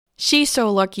she's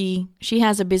so lucky. She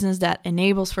has a business that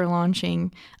enables for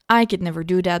launching. I could never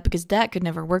do that because that could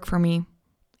never work for me.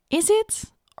 Is it?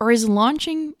 Or is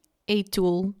launching a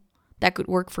tool that could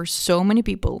work for so many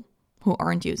people who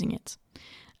aren't using it?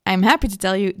 I'm happy to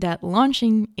tell you that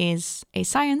launching is a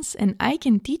science, and I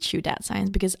can teach you that science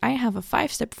because I have a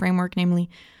 5-step framework, namely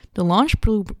the launch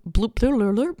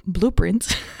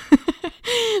blueprint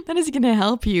that is going to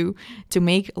help you to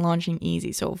make launching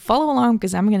easy. So follow along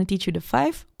because I'm going to teach you the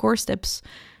 5 core steps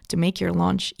to make your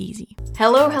launch easy.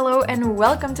 Hello, and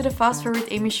welcome to the Fast Forward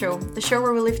Amy Show, the show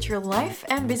where we lift your life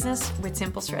and business with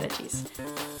simple strategies.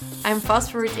 I'm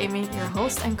Fast Forward Amy, your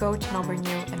host and coach, and I'll bring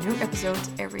you a new episode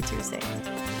every Tuesday.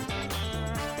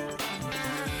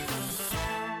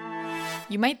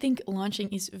 You might think launching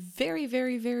is very,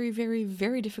 very, very, very,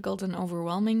 very difficult and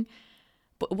overwhelming,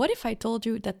 but what if I told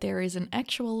you that there is an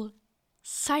actual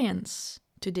science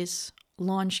to this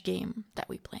launch game that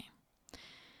we play?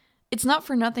 It's not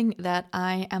for nothing that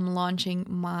I am launching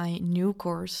my new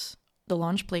course, the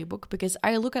Launch Playbook, because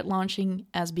I look at launching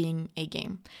as being a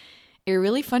game. A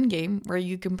really fun game where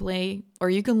you can play or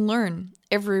you can learn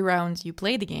every round you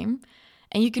play the game,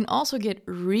 and you can also get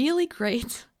really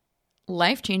great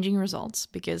life-changing results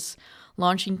because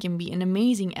launching can be an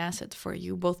amazing asset for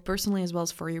you, both personally as well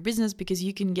as for your business, because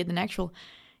you can get an actual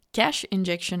cash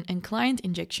injection and client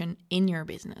injection in your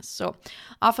business. So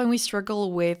often we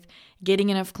struggle with getting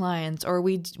enough clients, or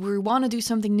we want to do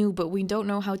something new, but we don't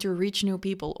know how to reach new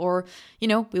people, or,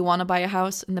 we want to buy a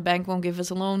house and the bank won't give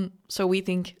us a loan. So we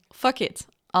think, fuck it,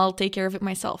 I'll take care of it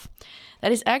myself.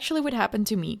 That is actually what happened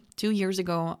to me 2 years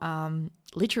ago.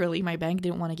 Literally, my bank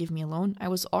didn't want to give me a loan. I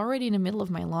was already in the middle of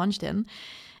my launch then.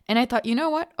 And I thought, you know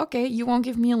what? Okay, you won't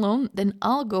give me a loan. Then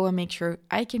I'll go and make sure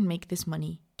I can make this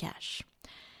money cash.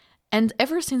 And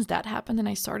ever since that happened, and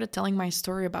I started telling my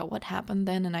story about what happened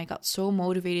then, and I got so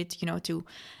motivated, to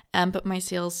amp up my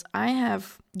sales, I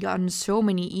have gotten so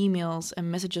many emails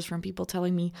and messages from people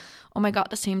telling me, oh my God,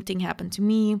 the same thing happened to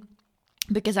me.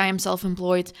 Because I am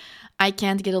self-employed, I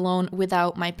can't get a loan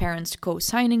without my parents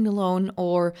co-signing the loan.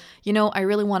 Or, I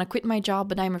really want to quit my job,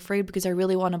 but I'm afraid because I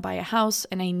really want to buy a house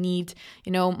and I need,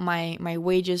 my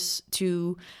wages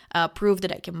to prove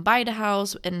that I can buy the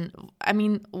house. And I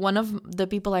mean, one of the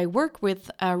people I work with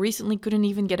recently couldn't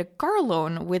even get a car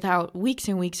loan without weeks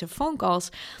and weeks of phone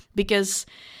calls because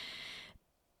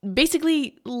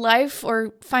basically life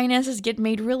or finances get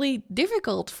made really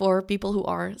difficult for people who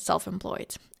are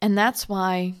self-employed. And that's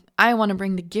why I want to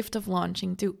bring the gift of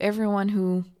launching to everyone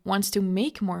who wants to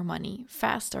make more money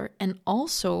faster and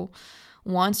also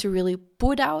wants to really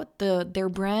put out their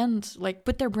brand,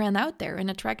 put their brand out there and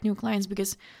attract new clients.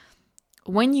 Because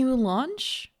when you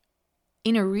launch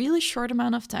in a really short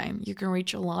amount of time, you can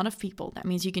reach a lot of people. That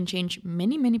means you can change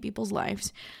many, many people's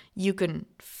lives. You can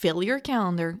fill your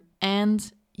calendar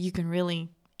and you can really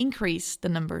increase the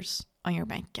numbers on your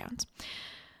bank account.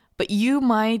 But you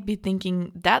might be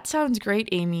thinking, that sounds great,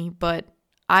 Amy, but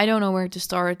I don't know where to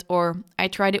start, or I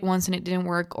tried it once and it didn't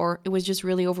work, or it was just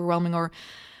really overwhelming, or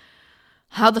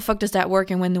how the fuck does that work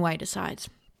and when do I decide?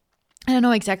 I don't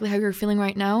know exactly how you're feeling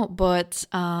right now, but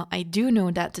I do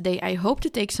know that today I hope to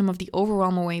take some of the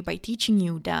overwhelm away by teaching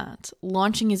you that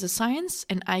launching is a science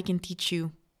and I can teach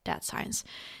you that science.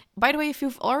 By the way, if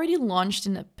you've already launched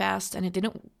in the past and it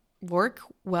didn't work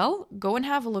well, go and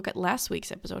have a look at last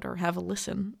week's episode, or have a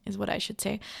listen is what I should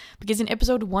say. Because in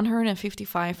episode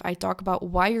 155, I talk about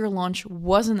why your launch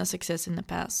wasn't a success in the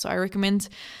past. So I recommend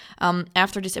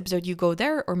after this episode, you go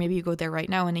there, or maybe you go there right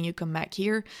now and then you come back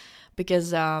here.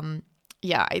 Because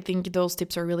I think those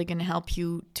tips are really going to help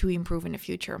you to improve in the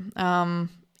future.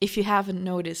 If you haven't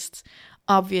noticed,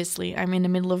 obviously, I'm in the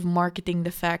middle of marketing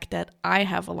the fact that I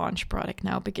have a launch product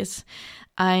now because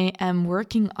I am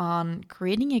working on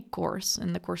creating a course,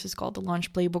 and the course is called the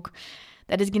Launch Playbook,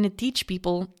 that is going to teach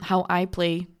people how I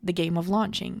play the game of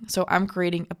launching. So I'm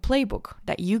creating a playbook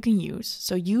that you can use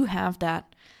so you have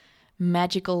that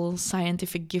magical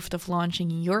scientific gift of launching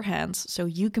in your hands so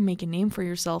you can make a name for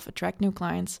yourself, attract new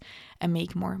clients, and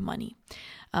make more money.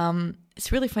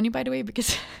 It's really funny, by the way,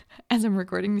 because as I'm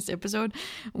recording this episode,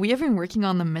 we have been working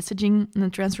on the messaging and the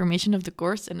transformation of the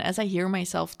course. And as I hear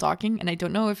myself talking, and I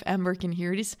don't know if Amber can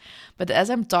hear this, but as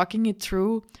I'm talking it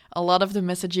through, a lot of the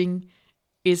messaging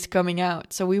is coming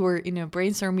out. So we were in a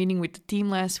brainstorm meeting with the team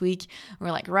last week.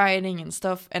 We're writing and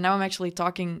stuff. And now I'm actually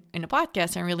talking in a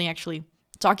podcast and really actually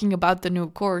talking about the new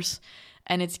course.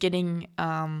 And it's getting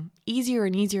easier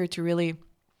and easier to really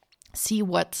see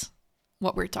what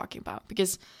we're talking about.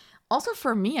 Because also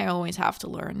for me, I always have to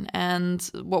learn. And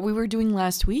what we were doing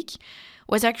last week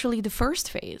was actually the first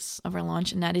phase of our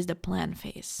launch, and that is the plan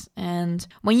phase. And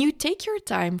when you take your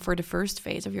time for the first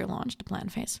phase of your launch, the plan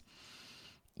phase,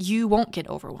 you won't get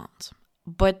overwhelmed.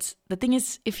 But the thing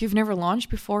is, if you've never launched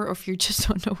before, or if you just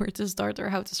don't know where to start or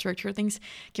how to structure things,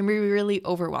 it can be really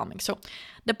overwhelming. So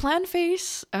the plan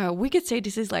phase, we could say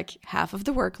this is like half of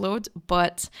the workload,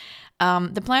 but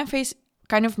the plan phase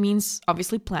kind of means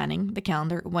obviously planning the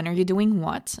calendar. When are you doing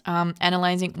what?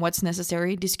 Analyzing what's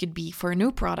necessary. This could be for a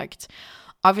new product.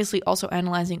 Obviously also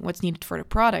analyzing what's needed for the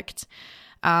product.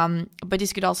 But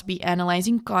this could also be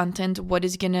analyzing content. What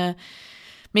is going to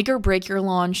make or break your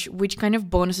launch? Which kind of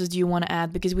bonuses do you want to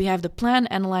add? Because we have the plan,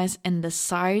 analyze, and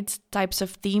decide types of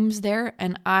themes there.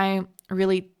 And I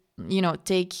really,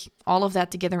 take all of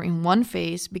that together in one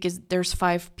phase because there's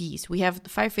 5 P's. We have the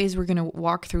 5 phases we're going to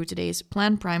walk through today is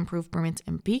plan, prime, prove, permit,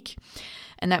 and peak.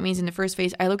 And that means in the first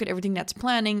phase, I look at everything that's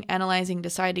planning, analyzing,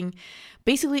 deciding,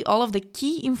 basically all of the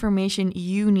key information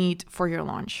you need for your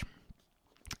launch.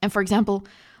 And for example,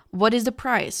 what is the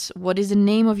price? What is the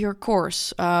name of your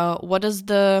course? What is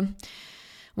the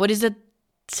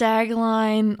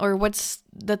tagline, or what's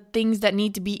the things that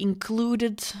need to be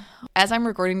included? As I'm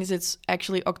recording this, it's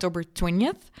actually October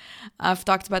 20th. I've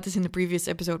talked about this in the previous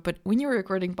episode, but when you're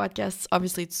recording podcasts,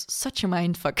 obviously it's such a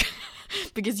mindfuck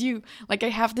because I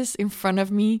have this in front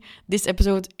of me. This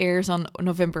episode airs on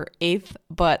November 8th,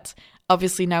 but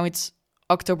obviously now it's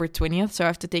October 20th, so I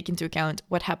have to take into account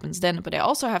what happens then. But I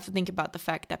also have to think about the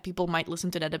fact that people might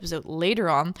listen to that episode later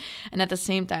on, and at the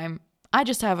same time, I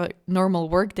just have a normal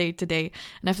work day today,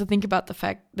 and I have to think about the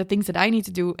things that I need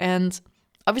to do. And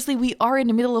obviously, we are in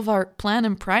the middle of our plan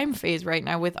and prime phase right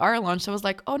now with our launch. So I was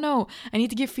like, oh no, I need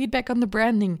to give feedback on the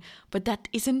branding, but that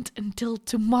isn't until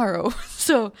tomorrow.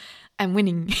 So I'm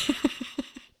winning.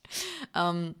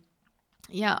 On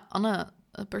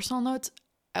a personal note,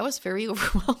 I was very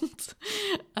overwhelmed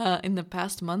in the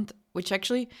past month, which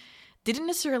actually didn't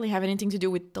necessarily have anything to do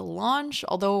with the launch,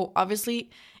 although obviously,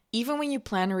 even when you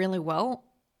plan really well,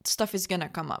 stuff is going to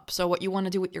come up. So what you want to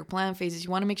do with your plan phase is you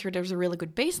want to make sure there's a really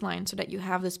good baseline so that you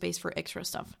have the space for extra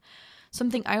stuff.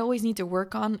 Something I always need to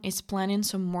work on is planning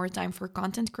some more time for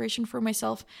content creation for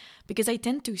myself, because I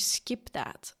tend to skip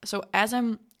that. So as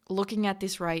I'm looking at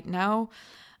this right now,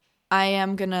 I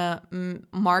am going to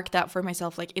mark that for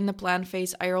myself. Like in the plan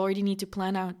phase, I already need to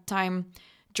plan out time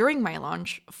during my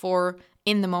launch for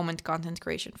in-the-moment content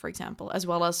creation, for example, as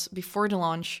well as before the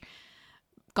launch,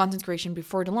 content creation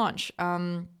before the launch.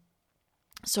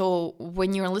 So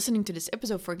when you're listening to this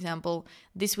episode, for example,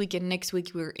 this week and next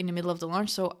week, we're in the middle of the launch.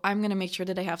 So I'm going to make sure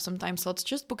that I have some time slots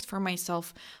just booked for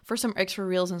myself for some extra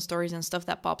reels and stories and stuff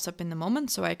that pops up in the moment.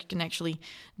 So I can actually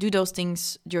do those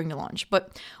things during the launch.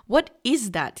 But what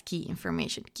is that key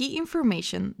information? Key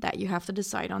information that you have to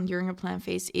decide on during a plan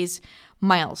phase is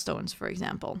milestones, for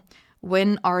example.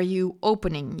 When are you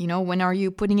opening? When are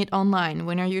you putting it online?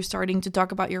 When are you starting to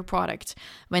talk about your product?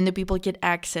 When do people get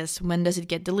access? When does it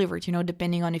get delivered?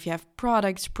 Depending on if you have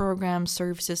products, programs,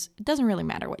 services, it doesn't really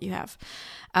matter what you have.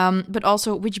 But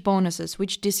also which bonuses,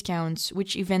 which discounts,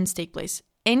 which events take place.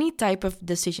 Any type of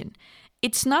decision.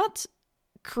 It's not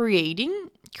creating.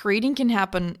 Creating can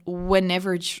happen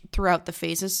whenever throughout the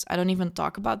phases. I don't even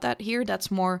talk about that here. That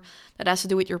has to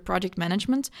do with your project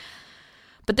management.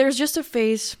 But there's just a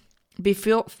phase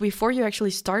before you actually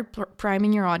start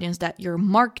priming your audience that your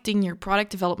marketing, your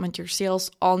product development, your sales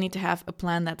all need to have a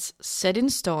plan that's set in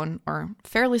stone or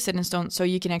fairly set in stone so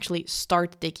you can actually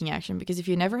start taking action. Because if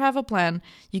you never have a plan,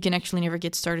 you can actually never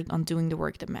get started on doing the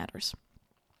work that matters.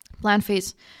 Plan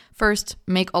phase, first,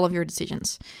 make all of your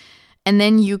decisions. And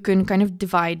then you can kind of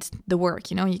divide the work,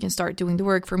 you can start doing the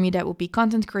work. For me, that would be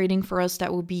content creating. For us,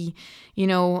 that would be,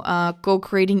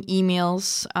 co-creating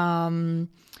emails,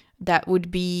 that would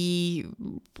be,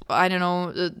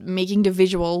 making the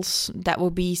visuals. That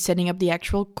would be setting up the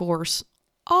actual course.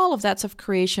 All of that stuff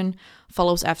creation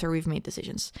follows after we've made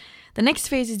decisions. The next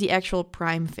phase is the actual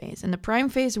prime phase. And the prime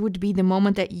phase would be the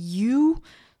moment that you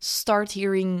start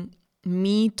hearing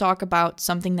me talk about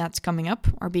something that's coming up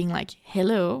or being like,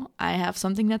 hello, I have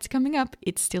something that's coming up.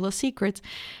 It's still a secret.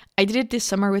 I did it this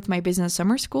summer with my business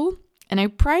summer school, and I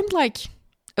primed like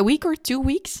a week or 2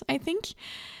 weeks, I think.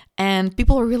 And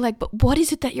people were really like, but what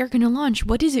is it that you're going to launch?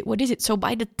 What is it? What is it? So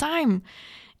by the time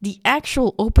the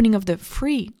actual opening of the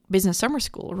free business summer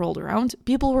school rolled around,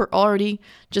 people were already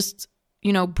just,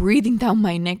 breathing down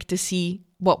my neck to see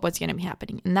what was going to be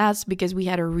happening. And that's because we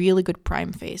had a really good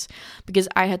prime phase, because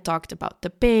I had talked about the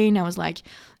pain. I was like,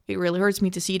 it really hurts me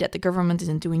to see that the government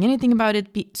isn't doing anything about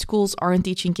it. Schools aren't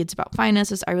teaching kids about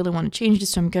finances. I really want to change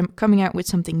this. So I'm coming out with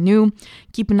something new.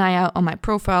 Keep an eye out on my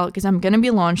profile, because I'm going to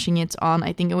be launching it on,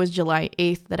 I think it was July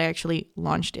 8th that I actually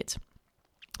launched it.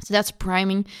 So that's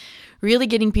priming, really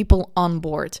getting people on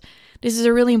board. This is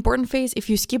a really important phase. If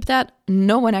you skip that,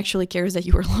 no one actually cares that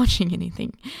you are launching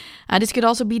anything. This could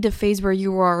also be the phase where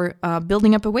you are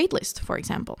building up a wait list, for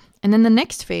example. And then the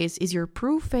next phase is your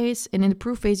proof phase. And in the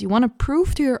proof phase, you want to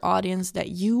prove to your audience that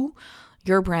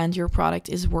your brand, your product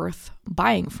is worth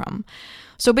buying from.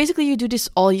 So basically, you do this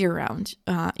all year round.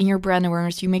 In your brand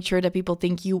awareness, you make sure that people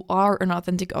think you are an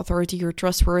authentic authority, you're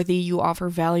trustworthy, you offer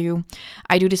value.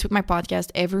 I do this with my podcast.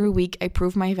 Every week, I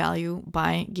prove my value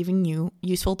by giving you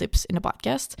useful tips in the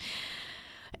podcast.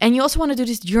 And you also want to do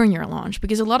this during your launch,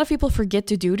 because a lot of people forget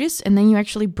to do this, and then you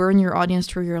actually burn your audience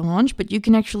through your launch. But you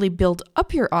can actually build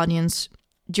up your audience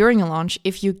during a launch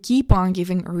if you keep on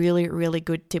giving really, really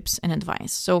good tips and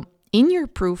advice. So in your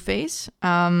proof phase,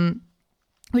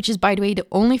 which is, by the way, the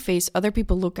only phase other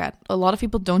people look at. A lot of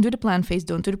people don't do the plan phase,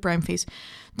 don't do the prime phase,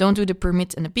 don't do the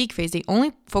permit and the peak phase. They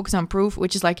only focus on proof,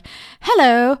 which is like,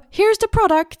 hello, here's the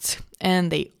product.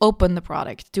 And they open the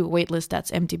product to a waitlist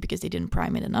that's empty because they didn't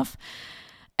prime it enough.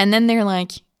 And then they're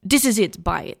like, this is it,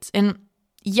 buy it. And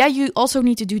yeah, you also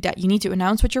need to do that. You need to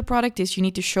announce what your product is. You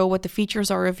need to show what the features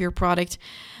are of your product,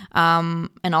 and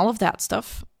all of that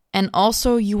stuff. And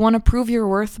also, you want to prove your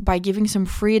worth by giving some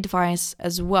free advice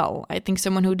as well. I think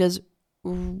someone who does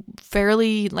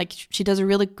she does a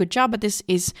really good job at this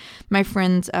is my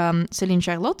friend Celine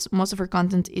Charlotte. Most of her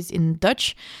content is in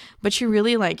Dutch, but she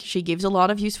really she gives a lot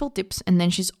of useful tips, and then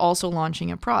she's also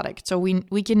launching a product. So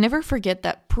we can never forget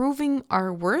that proving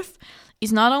our worth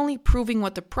is not only proving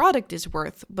what the product is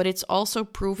worth, but it's also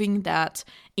proving that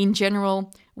in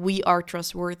general, we are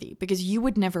trustworthy, because you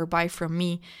would never buy from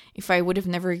me if I would have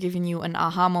never given you an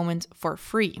aha moment for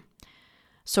free.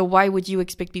 So why would you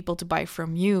expect people to buy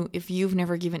from you if you've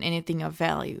never given anything of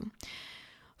value?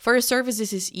 For a service,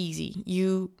 this is easy.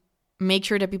 You make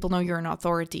sure that people know you're an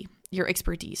authority, your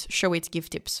expertise, show it, give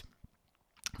tips.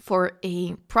 For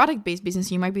a product-based business,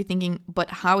 you might be thinking, but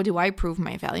how do I prove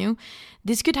my value?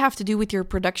 This could have to do with your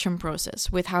production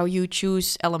process, with how you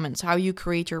choose elements, how you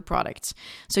create your products.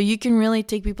 So you can really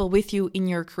take people with you in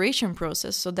your creation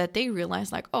process so that they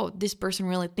realize oh, this person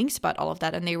really thinks about all of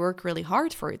that and they work really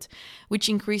hard for it, which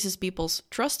increases people's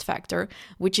trust factor,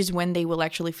 which is when they will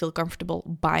actually feel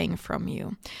comfortable buying from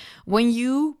you. When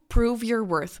you prove your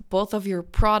worth, both of your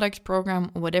product, program,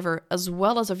 whatever, as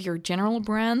well as of your general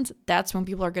brand, that's when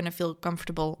people are going to feel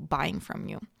comfortable buying from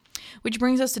you. Which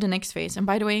brings us to the next phase. And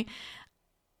by the way,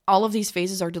 all of these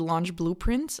phases are the launch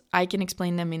blueprint. I can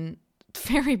explain them in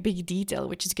very big detail,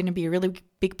 which is going to be a really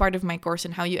big part of my course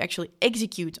and how you actually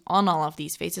execute on all of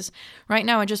these phases. Right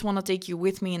now, I just want to take you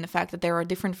with me in the fact that there are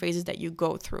different phases that you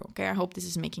go through. Okay, I hope this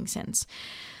is making sense.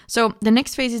 So the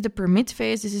next phase is the permit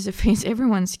phase. This is a phase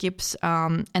everyone skips,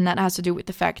 and that has to do with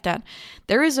the fact that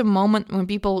there is a moment when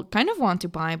people kind of want to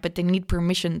buy, but they need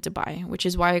permission to buy, which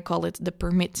is why I call it the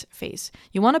permit phase.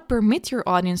 You want to permit your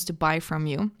audience to buy from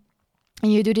you.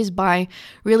 And you do this by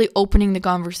really opening the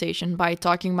conversation, by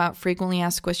talking about frequently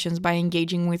asked questions, by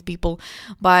engaging with people,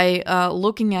 by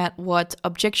looking at what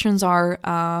objections are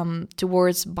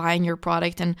towards buying your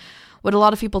product. And what a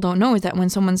lot of people don't know is that when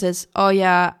someone says, oh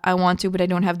yeah, I want to, but I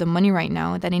don't have the money right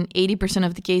now, that in 80%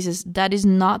 of the cases, that is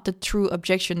not the true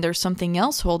objection. There's something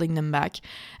else holding them back.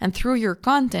 And through your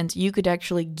content, you could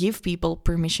actually give people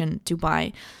permission to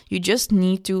buy. You just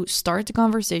need to start the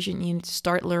conversation. You need to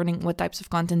start learning what types of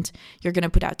content you're going to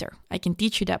put out there. I can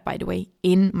teach you that, by the way,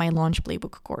 in my Launch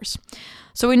Playbook course.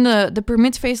 So in the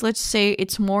permit phase, let's say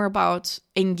it's more about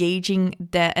engaging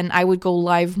that, and I would go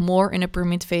live more in a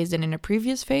permit phase than in a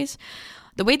previous phase.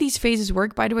 The way these phases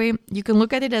work, by the way, you can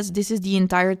look at it as this is the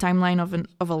entire timeline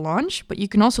of a launch, but you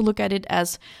can also look at it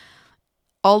as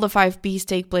all the 5 Ps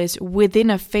take place within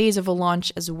a phase of a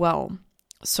launch as well.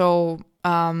 So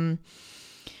the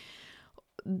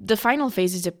final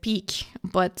phase is a peak,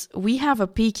 but we have a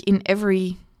peak in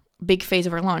every big phase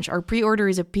of our launch. Our pre-order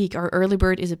is a peak, our early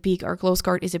bird is a peak, our close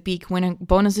cart is a peak. When a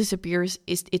bonus disappears,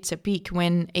 it's a peak.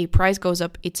 When a price goes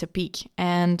up, it's a peak.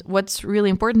 And what's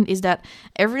really important is that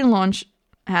every launch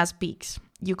has peaks.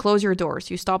 You close your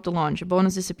doors, you stop the launch, a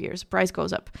bonus disappears, price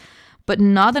goes up. But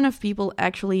not enough people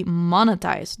actually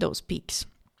monetize those peaks.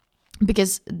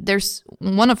 Because there's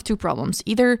one of two problems.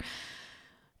 Either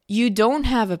you don't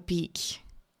have a peak,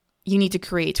 you need to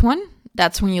create one,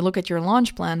 That's when you look at your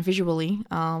launch plan visually,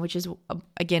 which is,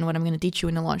 again, what I'm going to teach you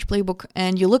in the launch playbook.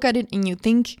 And you look at it and you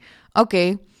think,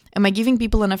 okay, am I giving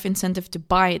people enough incentive to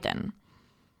buy then?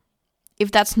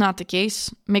 If that's not the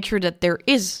case, make sure that there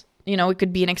is, it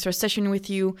could be an extra session with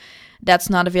you that's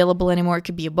not available anymore. It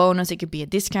could be a bonus. It could be a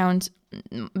discount.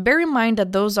 Bear in mind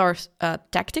that those are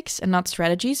tactics and not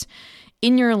strategies.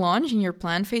 In your launch, in your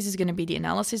plan phase, is going to be the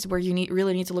analysis where you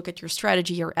really need to look at your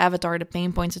strategy, your avatar, the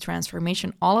pain points, the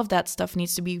transformation. All of that stuff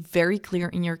needs to be very clear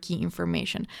in your key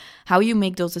information. How you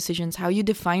make those decisions, how you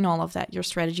define all of that, your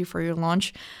strategy for your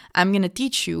launch. I'm going to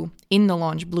teach you in the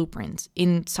launch blueprint,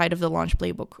 inside of the launch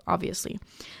playbook, obviously.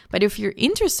 But if you're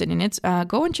interested in it,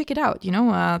 go and check it out,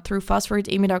 through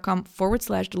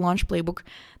fastforwardamy.com/the launch playbook.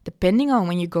 Depending on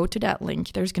when you go to that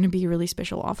link, there's going to be a really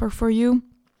special offer for you.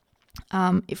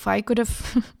 If I could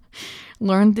have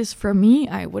learned this from me,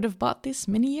 I would have bought this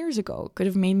many years ago. It could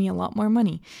have made me a lot more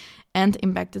money and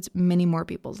impacted many more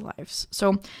people's lives.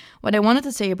 So what I wanted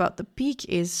to say about the peak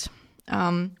is,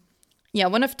 one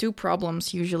of two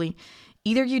problems usually.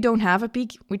 Either you don't have a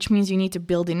peak, which means you need to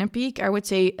build in a peak. I would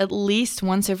say at least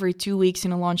once every 2 weeks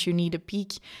in a launch, you need a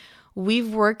peak.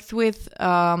 We've worked with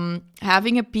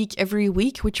having a peak every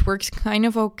week, which works kind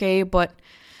of okay, but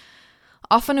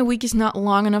often a week is not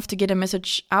long enough to get a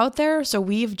message out there. So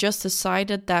we've just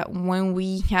decided that when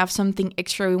we have something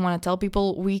extra we want to tell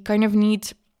people, we kind of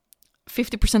need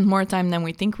 50% more time than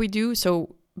we think we do.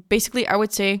 So basically, I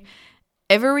would say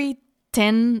every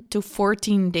 10 to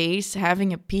 14 days,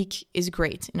 having a peak is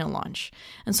great in a launch.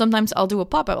 And sometimes I'll do a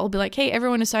pop-up. I'll be like, hey,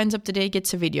 everyone who signs up today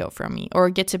gets a video from me or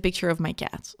gets a picture of my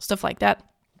cat, stuff like that.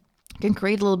 You can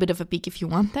create a little bit of a peak if you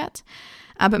want that.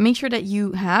 But make sure that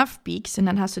you have peaks, and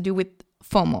that has to do with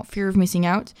FOMO, fear of missing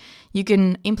out. You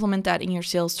can implement that in your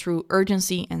sales through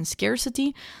urgency and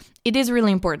scarcity. It is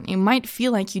really important. It might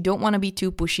feel like you don't want to be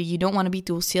too pushy, you don't want to be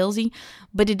too salesy,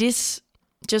 but it is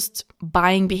just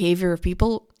buying behavior of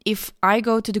people. If I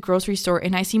go to the grocery store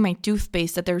and I see my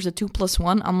toothpaste that there's a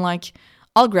 2+1, I'm like,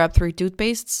 I'll grab 3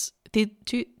 toothpastes.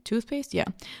 Toothpaste? Yeah.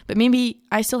 But maybe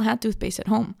I still had toothpaste at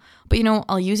home. But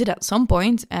I'll use it at some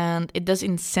point, and it does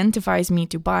incentivize me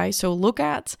to buy. So look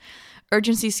at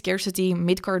urgency, scarcity,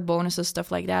 mid-card bonuses,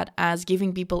 stuff like that, as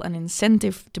giving people an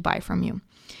incentive to buy from you.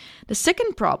 The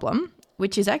second problem,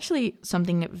 which is actually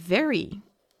something that very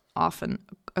often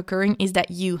occurring, is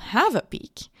that you have a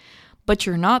peak, but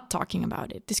you're not talking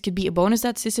about it. This could be a bonus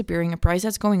that's disappearing, a price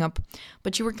that's going up,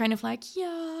 but you were kind of like,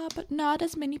 yeah, but not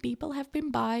as many people have been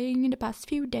buying in the past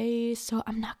few days, so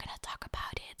I'm not going to talk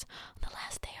about it on the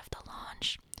last day of the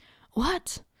launch.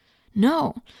 What?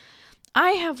 No.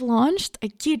 I have launched, I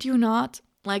kid you not,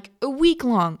 like a week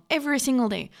long, every single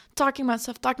day, talking about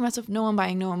stuff, no one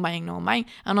buying.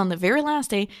 And on the very last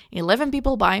day, 11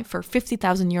 people buy for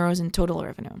 50,000 euros in total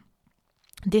revenue.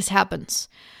 This happens.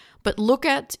 But look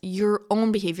at your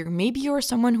own behavior. Maybe you're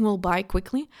someone who will buy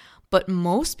quickly, but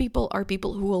most people are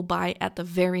people who will buy at the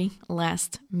very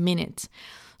last minute.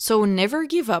 So never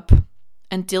give up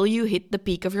until you hit the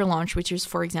peak of your launch, which is,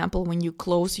 for example, when you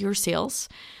close your sales.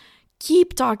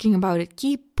 Keep talking about it.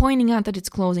 Keep pointing out that it's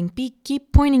closing.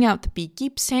 Keep pointing out the peak.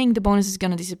 Keep saying the bonus is going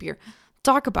to disappear.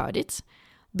 Talk about it,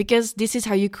 because this is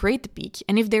how you create the peak.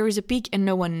 And if there is a peak and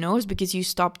no one knows because you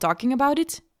stopped talking about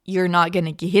it, you're not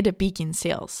going to hit a peak in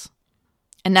sales.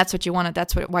 And that's what you wanted.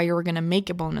 That's why you're going to make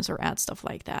a bonus or add stuff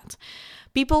like that.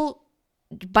 People,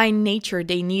 by nature,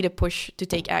 they need a push to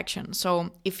take action.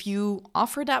 So if you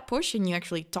offer that push and you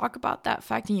actually talk about that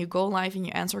fact and you go live and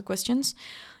you answer questions,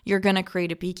 you're going to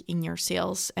create a peak in your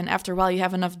sales. And after a while, you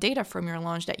have enough data from your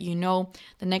launch that you know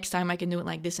the next time I can do it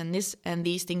like this, and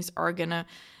these things are going to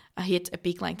hit a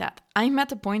peak like that. I'm at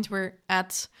the point where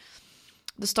at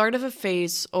the start of a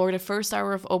phase or the first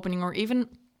hour of opening or even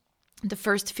the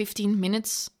first 15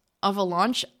 minutes of a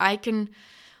launch, I can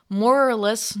more or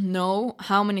less know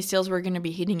how many sales we're going to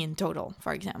be hitting in total,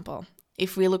 for example,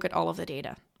 if we look at all of the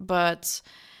data. But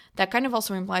that kind of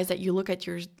also implies that you look at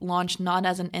your launch not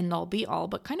as an end-all be-all,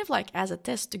 but kind of like as a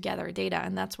test to gather data.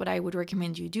 And that's what I would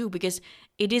recommend you do, because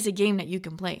it is a game that you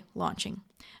can play, launching.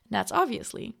 That's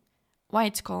obviously why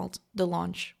it's called the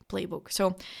Launch Playbook.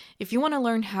 So if you want to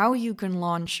learn how you can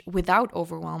launch without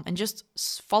overwhelm and just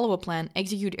follow a plan,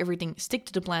 execute everything, stick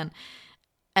to the plan,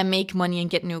 and make money and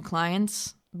get new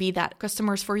clients, be that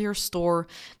customers for your store,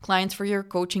 clients for your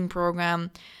coaching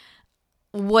program,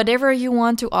 whatever you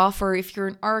want to offer. If you're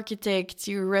an architect,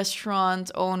 you're a restaurant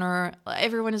owner,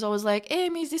 everyone is always like, hey,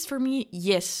 Amy, is this for me?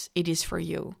 Yes, it is for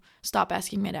you. Stop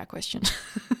asking me that question.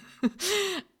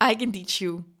 I can teach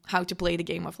you how to play the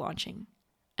game of launching.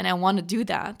 And I want to do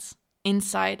that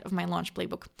inside of my launch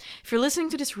playbook. If you're listening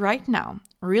to this right now,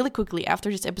 really quickly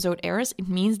after this episode airs, it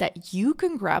means that you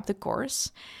can grab the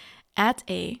course at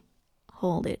a,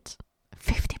 hold it,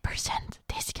 50%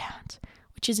 discount,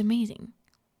 which is amazing.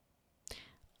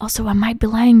 Also, I might be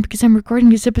lying because I'm recording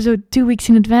this episode 2 weeks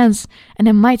in advance and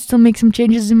I might still make some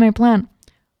changes in my plan.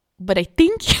 But I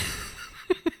think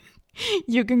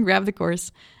you can grab the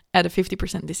course at a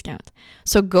 50% discount.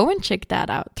 So go and check that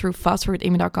out through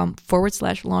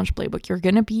fastforwardamy.com/launch playbook. You're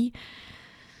going to be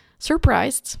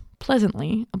surprised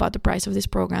pleasantly about the price of this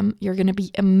program. You're going to be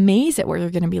amazed at what you're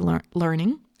going to be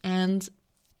learning. And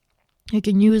you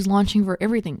can use launching for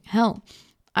everything. Hell,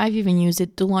 I've even used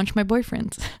it to launch my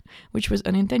boyfriend, which was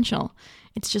unintentional.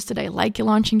 It's just that I like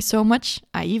launching so much,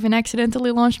 I even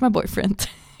accidentally launched my boyfriend.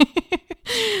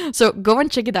 So go and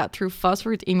check it out through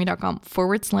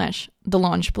fastforwardamy.com/the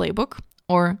launch playbook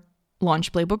or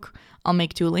launch playbook. I'll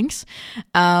make 2 links.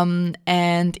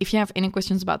 And if you have any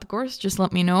questions about the course, just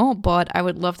let me know. But I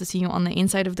would love to see you on the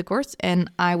inside of the course.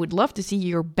 And I would love to see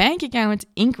your bank account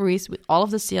increase with all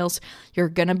of the sales you're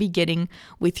going to be getting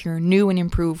with your new and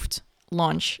improved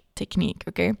launch technique.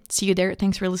 Okay, see you there.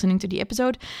 Thanks for listening to the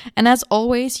episode. And as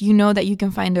always, you know that you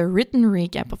can find a written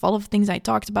recap of all of the things I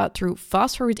talked about through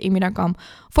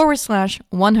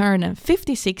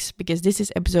fastforwardamy.com/156, because this is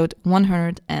episode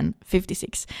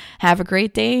 156. Have a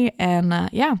great day, and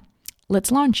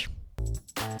let's launch.